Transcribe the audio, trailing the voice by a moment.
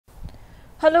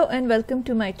Hello and welcome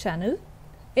to my channel.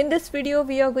 In this video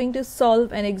we are going to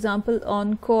solve an example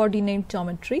on coordinate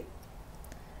geometry.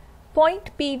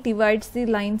 Point P divides the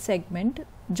line segment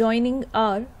joining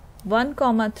R 1,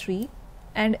 3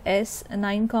 and S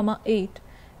 9, 8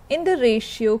 in the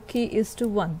ratio k is to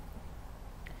 1.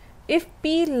 If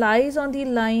P lies on the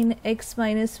line x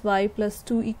minus y plus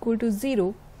 2 equal to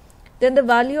 0, then the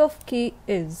value of k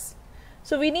is.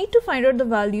 So we need to find out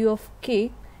the value of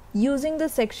k using the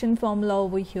section formula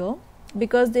over here,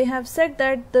 because they have said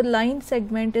that the line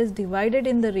segment is divided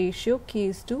in the ratio k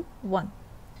is to 1.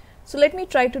 So let me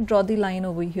try to draw the line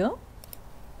over here.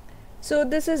 So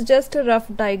this is just a rough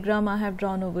diagram I have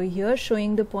drawn over here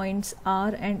showing the points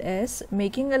R and S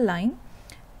making a line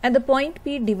and the point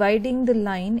P dividing the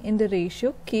line in the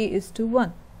ratio k is to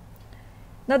 1.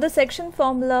 Now the section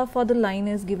formula for the line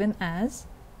is given as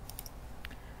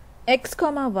x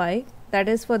comma y, that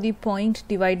is for the point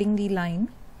dividing the line,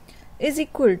 is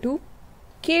equal to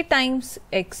k times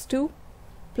x2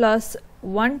 plus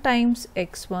 1 times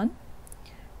x1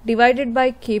 divided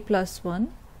by k plus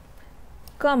 1,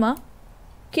 comma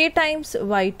k times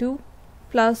y2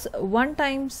 plus 1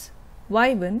 times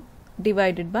y1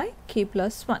 divided by k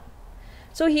plus 1.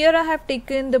 So here I have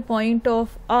taken the point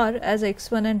of R as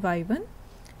x1 and y1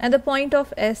 and the point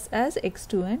of S as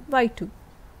x2 and y2.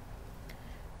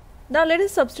 Now let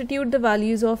us substitute the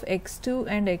values of x2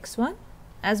 and x1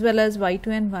 as well as y2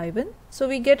 and y1. So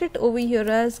we get it over here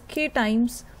as k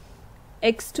times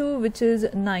x2, which is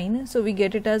 9, so we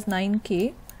get it as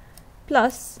 9k,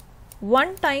 plus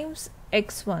 1 times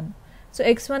x1. So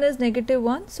x1 is negative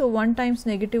 1, so 1 times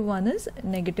negative 1 is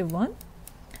negative 1,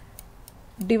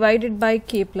 divided by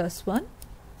k plus 1,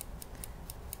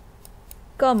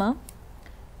 comma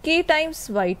k times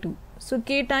y2, so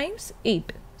k times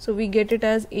 8. So we get it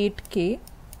as 8k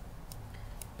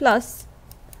plus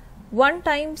 1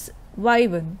 times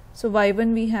y1. So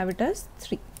y1 we have it as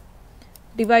 3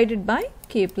 divided by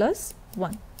k plus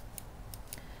 1.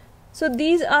 So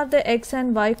these are the x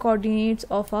and y coordinates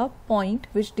of our point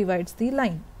which divides the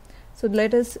line. So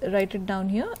let us write it down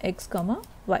here, x comma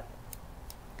y.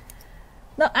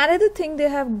 Now another thing they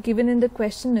have given in the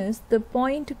question is the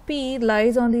point P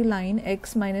lies on the line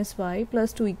x minus y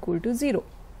plus 2 equal to 0.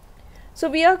 So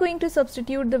we are going to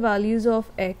substitute the values of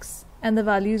x and the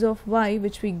values of y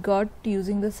which we got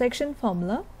using the section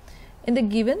formula in the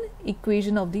given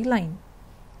equation of the line.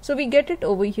 So we get it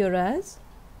over here as,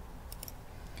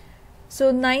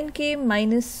 so 9k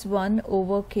minus 1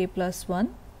 over k plus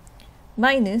 1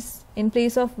 minus, in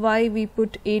place of y we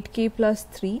put 8k plus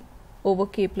 3 over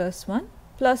k plus 1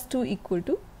 plus 2 equal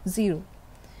to 0.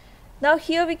 Now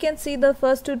here we can see the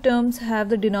first two terms have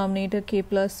the denominator k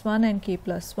plus 1 and k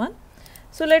plus 1.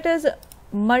 So let us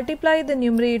multiply the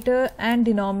numerator and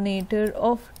denominator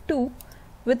of 2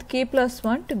 with k plus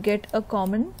 1 to get a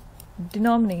common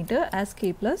denominator as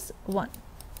k plus 1.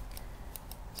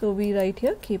 So we write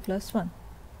here k plus 1.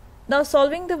 Now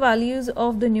solving the values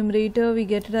of the numerator, we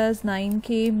get it as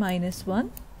 9k minus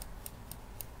 1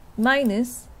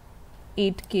 minus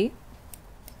 8k,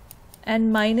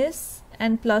 and minus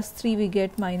and plus 3 we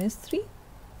get minus 3,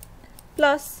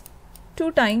 plus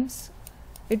 2 times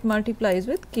it multiplies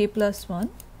with k plus 1,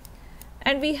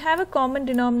 and we have a common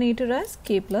denominator as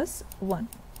k plus 1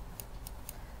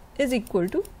 is equal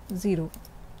to 0.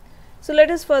 So let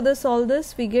us further solve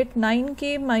this. We get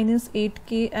 9k minus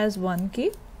 8k as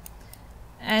 1k,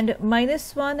 and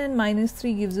minus 1 and minus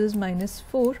 3 gives us minus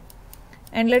 4,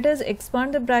 and let us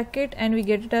expand the bracket and we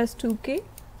get it as 2k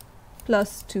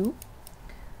plus 2,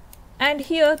 and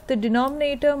here the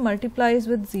denominator multiplies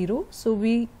with 0, so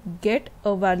we get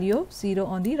a value of 0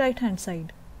 on the right hand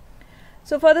side.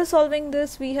 So further solving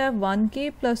this, we have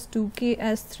 1k plus 2k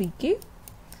as 3k,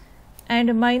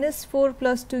 and minus 4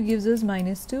 plus 2 gives us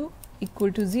minus 2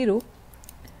 equal to 0,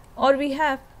 or we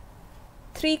have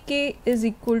 3k is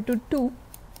equal to 2,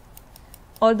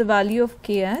 or the value of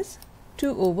k as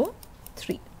 2 over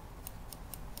 3.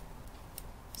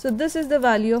 So this is the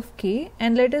value of k,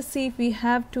 and let us see if we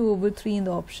have 2 over 3 in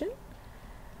the option.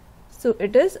 So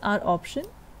it is our option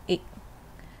A.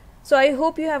 So I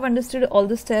hope you have understood all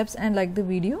the steps and liked the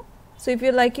video. So if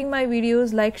you're liking my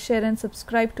videos, like, share and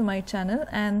subscribe to my channel,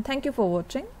 and thank you for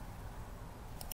watching.